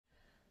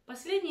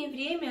последнее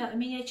время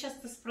меня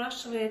часто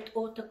спрашивают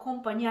о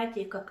таком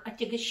понятии, как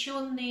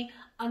отягощённый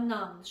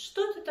анамнез.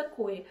 Что это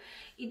такое?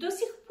 И до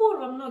сих пор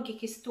во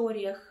многих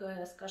историях,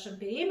 скажем,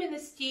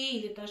 беременности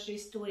или даже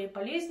истории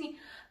болезней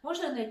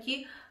можно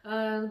найти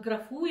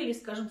графу или,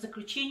 скажем,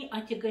 заключение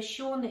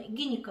отягощённый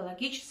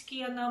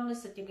гинекологический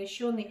анамнез,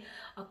 отягощённый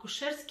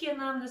акушерский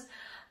анамнез.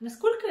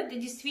 Насколько это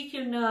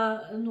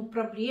действительно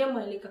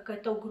проблема или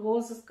какая-то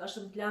угроза,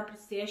 скажем, для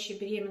предстоящей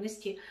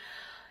беременности?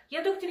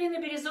 Я доктор Елена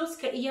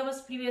Березовская, и я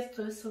вас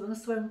приветствую на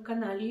своем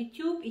канале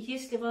YouTube.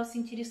 Если вас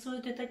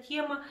интересует эта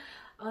тема,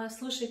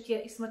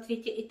 слушайте и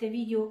смотрите это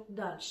видео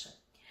дальше.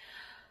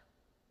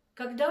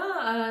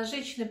 Когда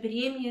женщина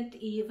беременеет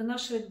и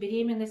вынашивает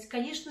беременность,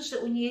 конечно же,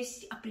 у нее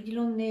есть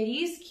определенные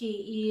риски,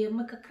 и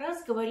мы как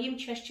раз говорим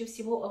чаще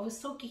всего о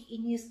высоких и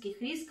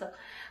низких рисках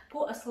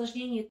по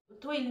осложнению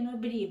той или иной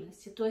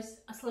беременности, то есть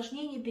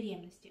осложнению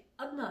беременности.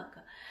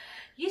 Однако,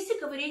 если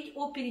говорить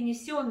о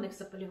перенесенных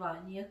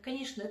заболеваниях,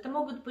 конечно, это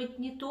могут быть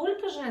не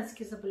только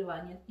женские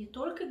заболевания, не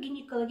только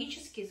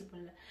гинекологические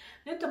заболевания,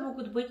 но это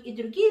могут быть и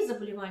другие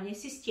заболевания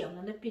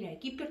системные, например,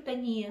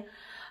 гипертония,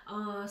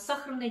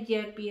 сахарный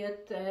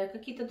диабет,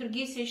 какие-то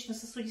другие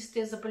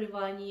сердечно-сосудистые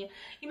заболевания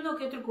и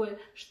многое другое,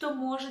 что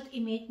может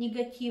иметь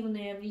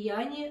негативное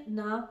влияние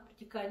на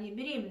протекание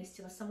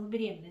беременности, на саму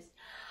беременность.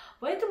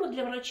 Поэтому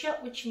для врача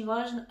очень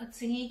важно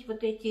оценить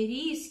вот эти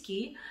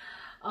риски,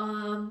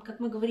 как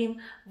мы говорим,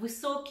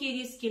 высокие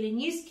риски или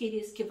низкие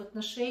риски в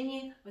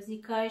отношении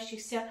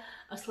возникающихся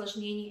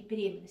осложнений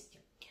беременности.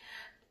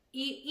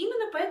 И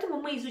именно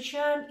поэтому мы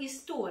изучаем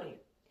истории.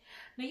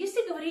 Но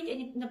если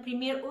говорить,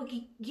 например, о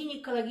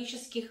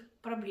гинекологических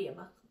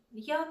проблемах,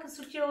 я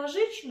консультировала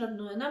женщину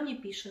одну, она мне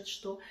пишет,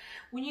 что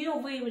у нее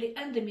выявили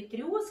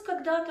эндометриоз,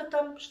 когда-то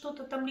там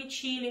что-то там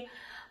лечили,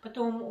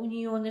 потом у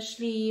нее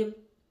нашли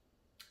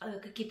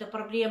какие-то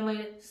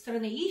проблемы со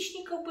стороны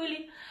яичников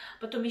были,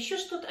 потом еще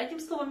что-то. Одним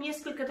словом,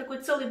 несколько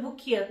такой целый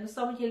букет, на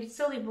самом деле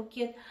целый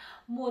букет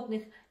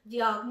модных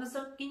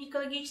диагнозов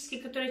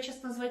гинекологических, которые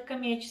часто называют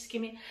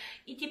коммерческими.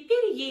 И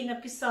теперь ей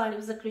написали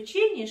в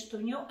заключении, что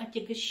у нее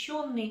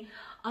отягощённый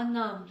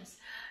анамнез.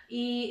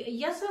 И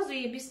я сразу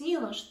ей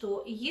объяснила,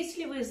 что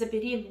если вы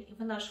забеременели и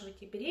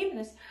вынашиваете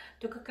беременность,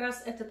 то как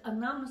раз этот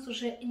анамнез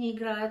уже не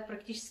играет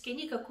практически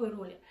никакой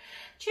роли.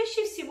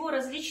 Чаще всего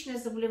различные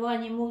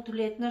заболевания могут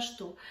влиять на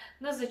что?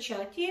 На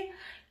зачатие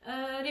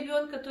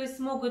ребенка, то есть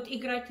могут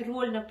играть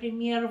роль,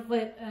 например,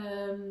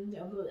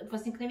 в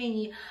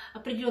возникновении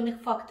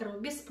определенных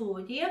факторов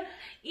бесплодия,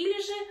 или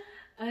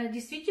же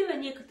действительно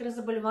некоторые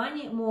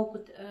заболевания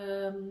могут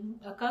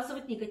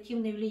оказывать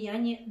негативное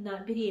влияние на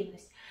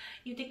беременность.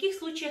 И в таких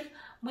случаях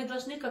мы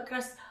должны как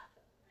раз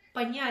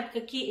понять,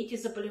 какие эти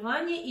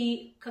заболевания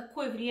и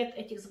какой вред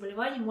этих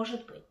заболеваний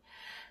может быть.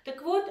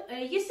 Так вот,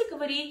 если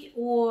говорить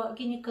о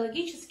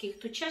гинекологических,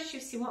 то чаще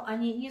всего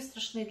они не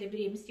страшны для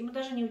беременности. Мы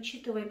даже не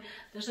учитываем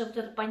даже вот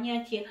это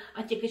понятие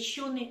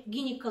отягощённый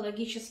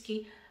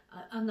гинекологический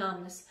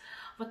анамнез.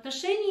 В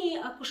отношении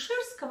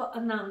акушерского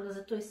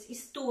анамнеза, то есть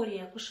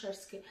истории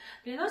акушерской,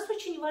 для нас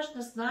очень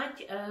важно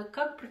знать,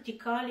 как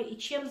протекали и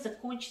чем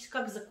закончились,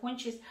 как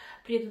закончились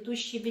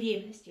предыдущие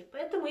беременности.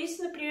 Поэтому,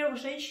 если, например, у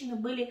женщины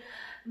были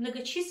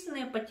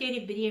многочисленные потери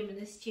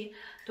беременности,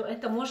 то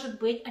это может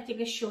быть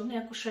отягощённый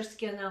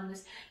акушерский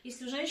анамнез.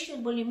 Если у женщины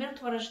были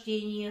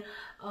мертворождения,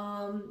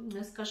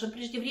 скажем,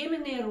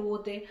 преждевременные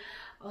роды,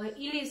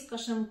 или,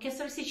 скажем,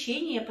 кесарево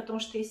сечение,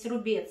 потому что есть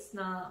рубец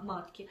на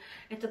матке,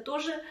 это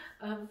тоже,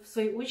 в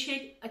свою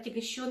очередь,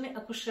 отягощённый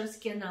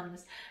акушерский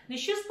анамнез. Но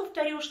еще раз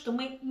повторю, что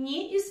мы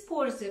не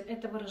используем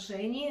это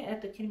выражение,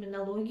 эту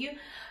терминологию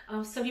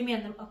в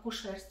современном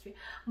акушерстве.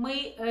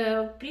 Мы,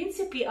 в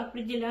принципе,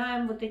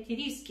 определяем вот эти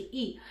риски.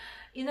 И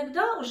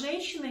иногда у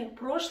женщины в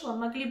прошлом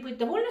могли быть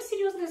довольно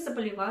серьезные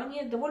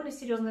заболевания, довольно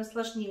серьезные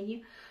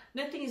осложнения,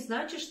 но это не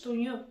значит, что у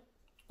нее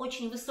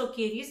очень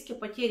высокие риски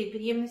потери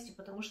беременности,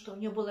 потому что у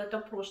нее было это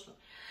в прошлом.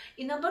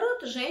 И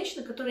наоборот,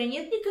 женщины, у которой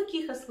нет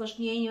никаких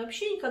осложнений,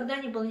 вообще никогда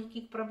не было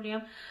никаких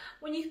проблем,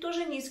 у них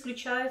тоже не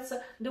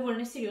исключаются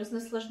довольно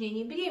серьезные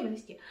осложнения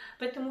беременности.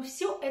 Поэтому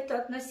все это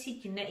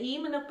относительно. И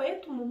именно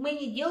поэтому мы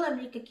не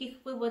делаем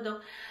никаких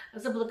выводов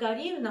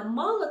заблаговременно.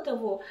 Мало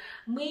того,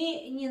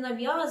 мы не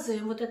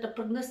навязываем вот этот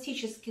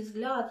прогностический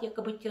взгляд,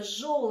 якобы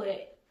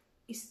тяжелая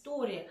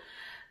история,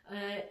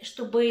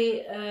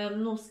 чтобы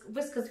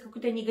высказать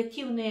какое-то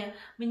негативное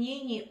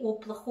мнение о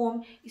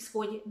плохом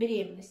исходе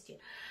беременности.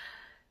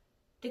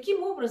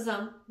 Таким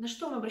образом, на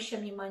что мы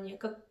обращаем внимание?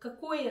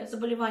 Какое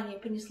заболевание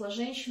принесла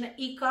женщина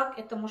и как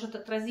это может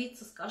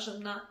отразиться,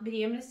 скажем, на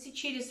беременности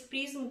через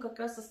призму как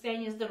раз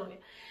состояния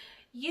здоровья.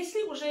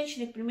 Если у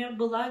женщины, например,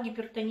 была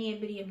гипертония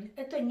беременности,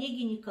 это не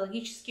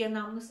гинекологический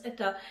анамнез,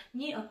 это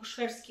не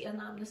акушерский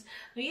анамнез.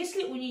 Но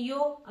если у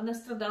нее она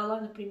страдала,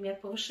 например,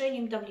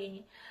 повышением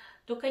давления,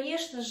 то,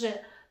 конечно же,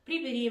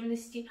 при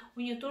беременности у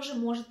нее тоже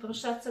может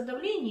повышаться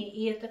давление,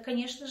 и это,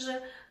 конечно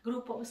же,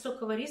 группа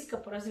высокого риска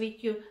по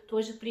развитию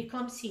той же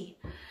преэклампсии.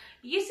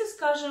 Если,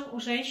 скажем, у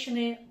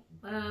женщины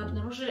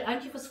обнаружили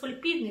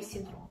антифосфолипидный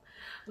синдром,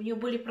 у нее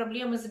были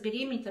проблемы с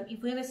беременностью и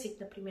выносить,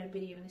 например,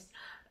 беременность,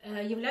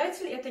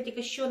 Является ли это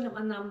отягощенным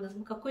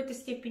анамнезом? В какой-то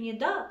степени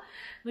да,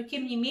 но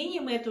тем не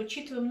менее мы это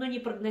учитываем, но не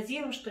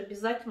прогнозируем, что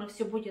обязательно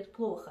все будет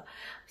плохо.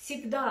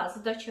 Всегда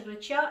задача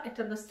врача –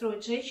 это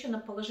настроить женщину на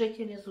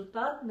положительный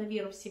результат, на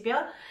веру в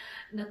себя,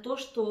 на то,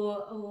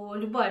 что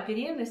любая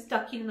беременность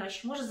так или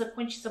иначе может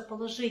закончиться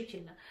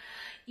положительно.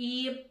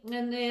 И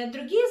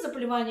другие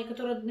заболевания,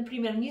 которые,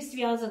 например, не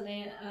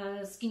связаны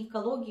с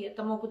гинекологией,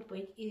 это могут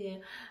быть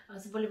и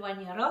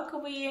заболевания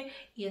раковые,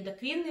 и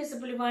эндокринные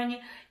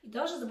заболевания, и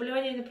даже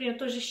заболевания, например,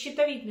 той же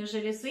щитовидной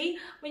железы.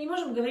 Мы не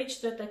можем говорить,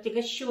 что это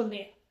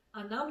отягощенный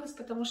анамнез,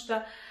 потому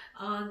что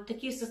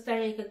такие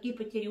состояния, как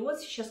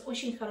гипотиреоз, сейчас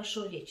очень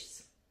хорошо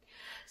лечатся.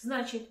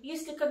 Значит,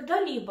 если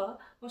когда-либо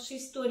в вашей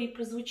истории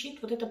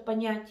прозвучит вот это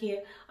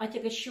понятие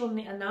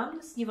отягощенный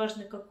анамнез,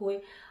 неважно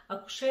какой,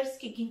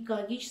 акушерский,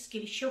 гинекологический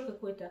или еще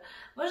какой-то,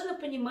 важно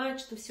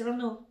понимать, что все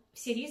равно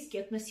все риски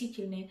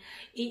относительные,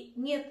 и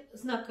нет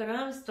знака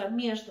равенства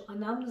между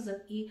анамнезом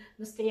и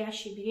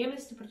настоящей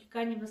беременностью,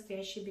 протеканием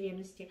настоящей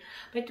беременности.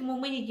 Поэтому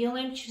мы не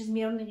делаем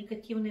чрезмерно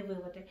негативные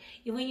выводы,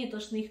 и вы не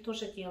должны их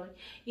тоже делать.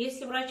 И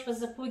если врач вас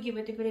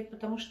запугивает и говорит,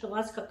 потому что у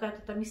вас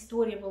какая-то там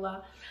история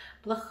была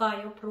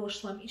плохая в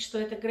прошлом, и что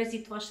это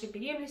грозит вашей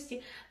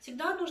беременности,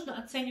 всегда нужно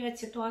оценивать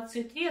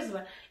ситуацию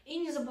трезво и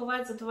не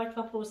забывать задавать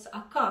вопросы,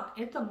 а как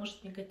это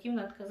может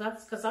негативно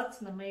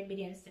сказаться на моей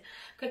беременности?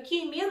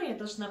 Какие меры я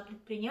должна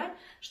предпринять,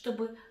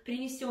 чтобы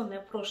принесенная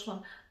в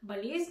прошлом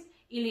болезнь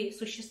или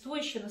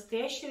существующая в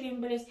настоящее время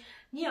болезнь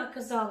не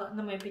оказала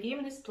на мою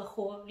беременность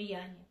плохого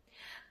влияния?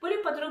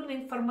 Более подробная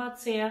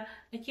информация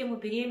на тему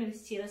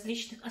беременности и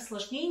различных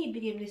осложнений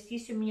беременности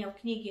есть у меня в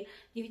книге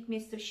 «9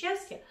 месяцев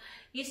счастья».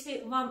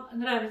 Если вам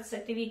нравится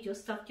это видео,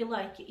 ставьте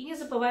лайки. И не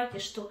забывайте,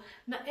 что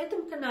на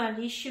этом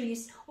канале еще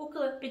есть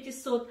около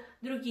 500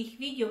 других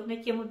видео на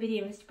тему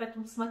беременности.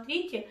 Поэтому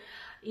смотрите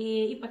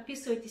и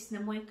подписывайтесь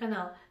на мой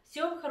канал.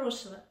 Всего вам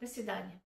хорошего. До свидания.